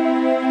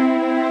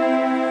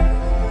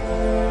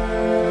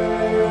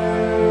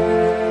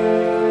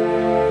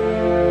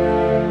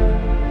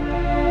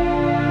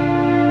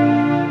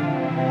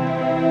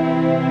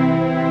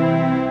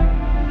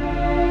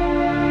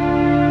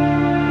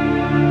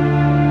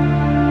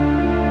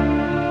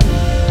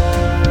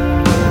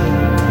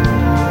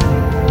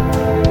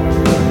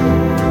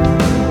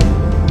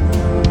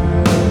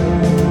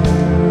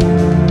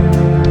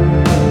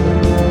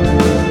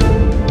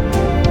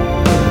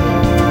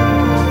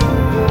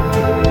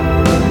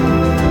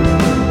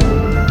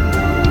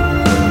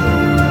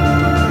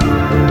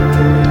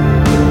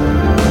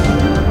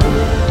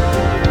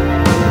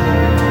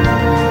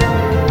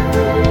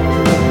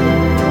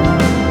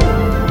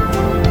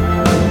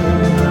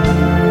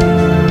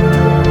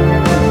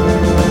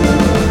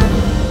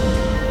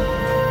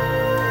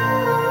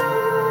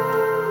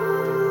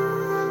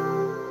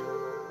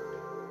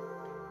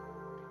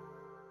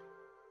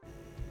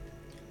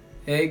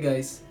Hey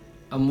guys,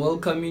 I'm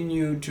welcoming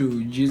you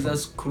to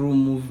Jesus Crew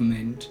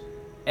Movement,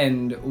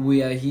 and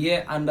we are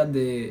here under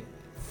the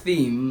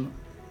theme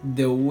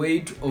The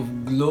Weight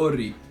of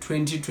Glory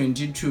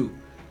 2022.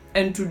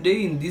 And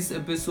today in this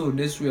episode,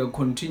 as we are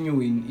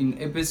continuing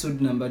in episode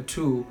number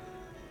 2,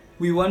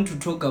 we want to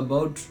talk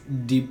about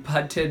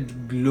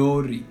departed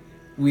glory.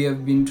 We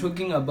have been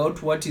talking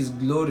about what is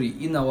glory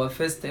in our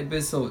first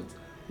episode.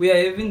 We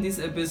are having these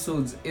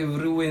episodes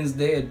every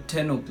Wednesday at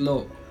 10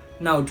 o'clock.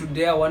 Now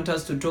today I want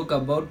us to talk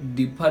about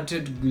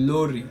departed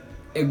glory,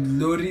 a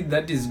glory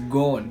that is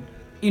gone.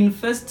 In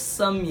 1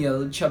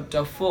 Samuel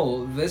chapter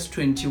 4 verse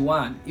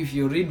 21, if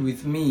you read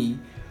with me,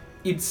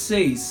 it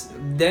says,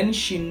 "Then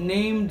she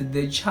named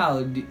the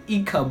child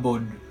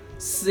Ichabod,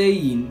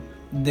 saying,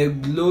 the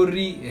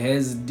glory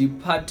has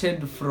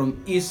departed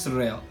from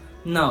Israel."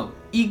 Now,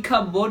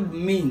 Ichabod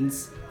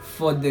means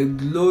for the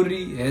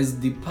glory has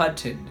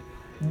departed.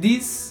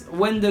 This,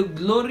 when the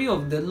glory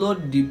of the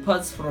Lord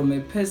departs from a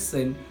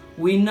person,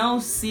 we now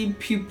see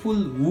people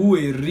who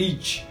were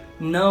rich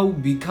now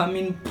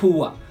becoming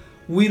poor.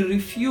 We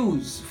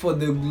refuse for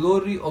the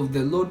glory of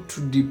the Lord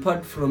to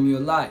depart from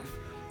your life.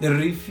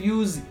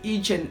 Refuse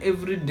each and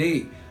every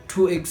day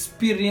to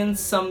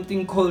experience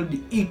something called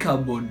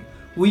Ichabod,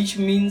 which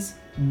means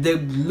the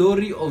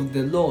glory of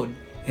the Lord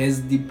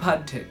has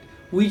departed,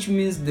 which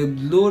means the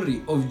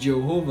glory of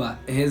Jehovah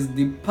has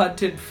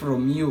departed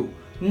from you.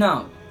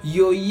 Now,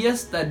 your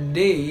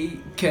yesterday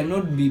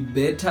cannot be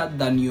better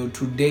than your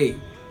today.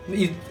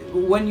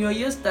 When your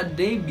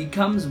yesterday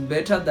becomes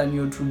better than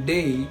your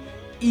today,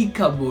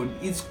 Ichabod,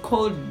 it's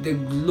called the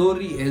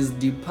glory has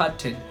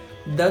departed.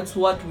 That's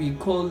what we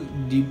call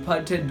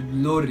departed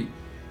glory.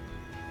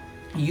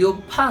 Your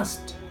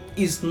past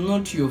is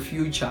not your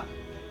future.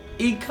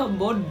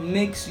 Ichabod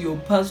makes your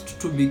past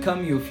to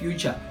become your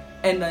future.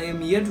 And I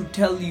am here to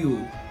tell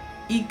you,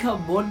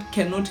 Ichabod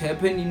cannot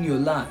happen in your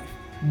life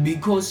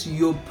because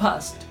your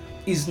past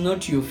is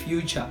not your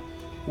future.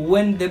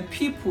 When the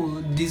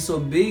people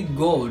disobey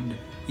God,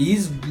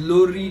 His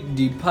glory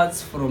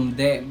departs from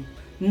them.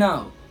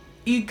 Now,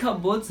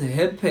 Ichabods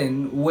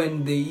happen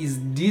when there is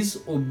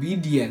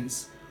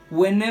disobedience.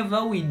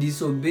 Whenever we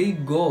disobey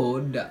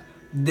God,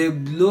 the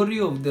glory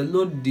of the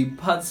Lord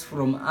departs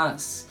from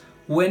us.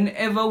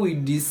 Whenever we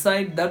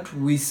decide that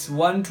we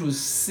want to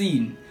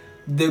sin,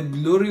 the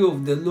glory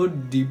of the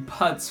Lord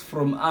departs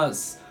from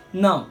us.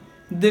 Now,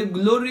 the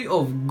glory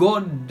of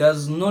God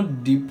does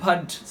not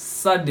depart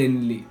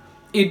suddenly.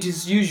 It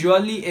is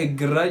usually a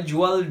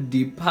gradual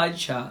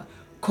departure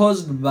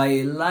caused by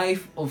a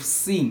life of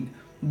sin.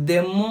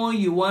 The more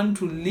you want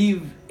to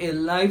live a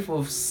life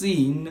of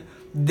sin,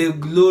 the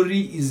glory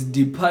is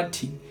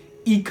departing.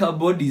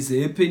 Ichabod is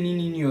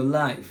happening in your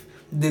life.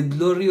 The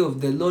glory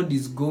of the Lord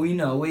is going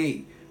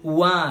away.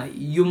 Why?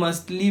 You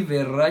must live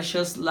a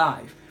righteous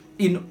life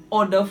in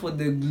order for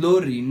the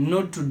glory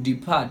not to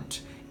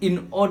depart.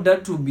 In order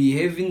to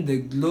be having the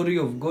glory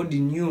of God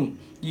in you,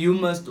 you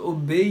must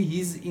obey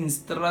His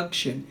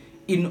instruction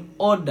in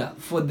order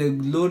for the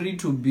glory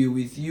to be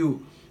with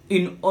you,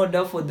 in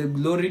order for the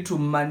glory to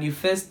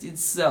manifest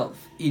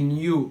itself in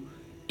you.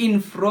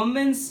 In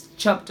Romans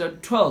chapter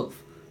 12,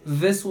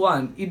 verse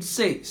 1, it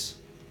says,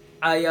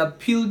 "I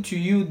appeal to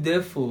you,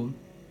 therefore,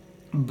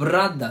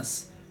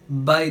 brothers,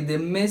 by the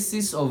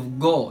mercies of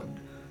God,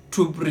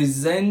 to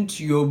present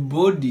your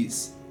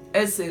bodies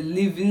as a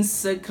living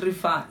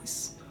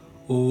sacrifice,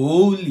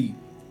 holy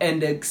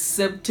and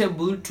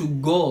acceptable to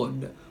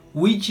God,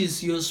 which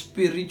is your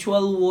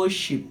spiritual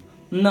worship."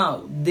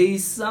 Now, there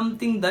is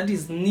something that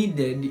is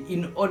needed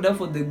in order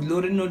for the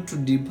glory not to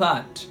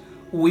depart.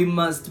 We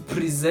must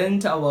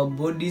present our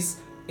bodies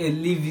a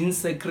living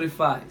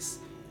sacrifice.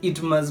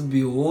 It must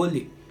be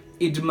holy.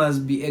 It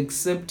must be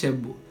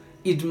acceptable.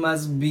 It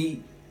must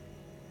be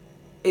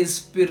a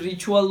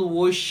spiritual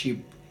worship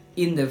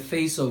in the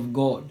face of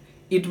God.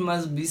 It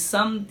must be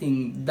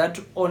something that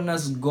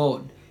honors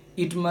God.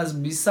 It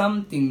must be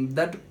something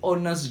that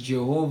honors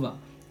Jehovah.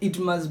 It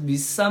must be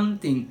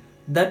something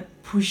that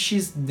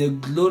pushes the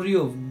glory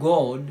of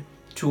God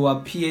to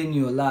appear in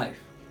your life.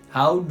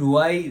 How do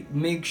I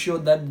make sure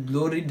that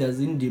glory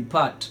doesn't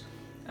depart?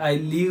 I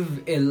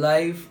live a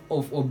life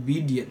of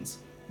obedience,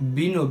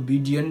 being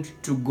obedient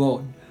to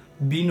God,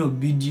 being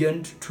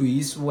obedient to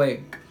His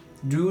work,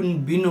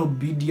 being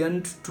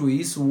obedient to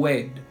His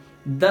word.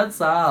 That's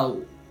how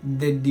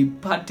the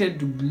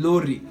departed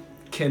glory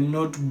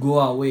cannot go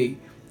away.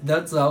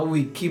 That's how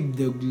we keep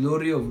the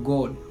glory of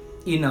God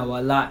in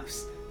our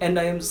lives. And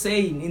I am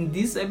saying in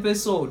this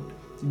episode,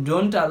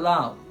 don't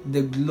allow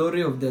the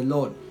glory of the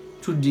Lord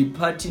to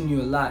depart in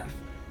your life.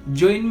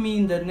 Join me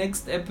in the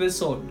next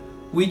episode,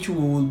 which we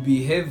will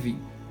be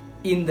having.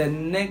 In the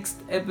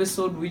next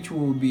episode, which we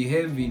will be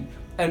having,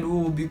 and we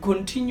will be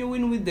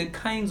continuing with the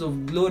kinds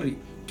of glory.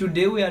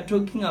 Today we are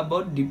talking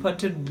about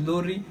departed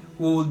glory.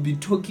 We will be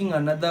talking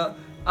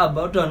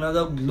about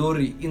another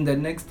glory in the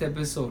next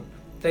episode.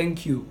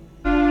 Thank you.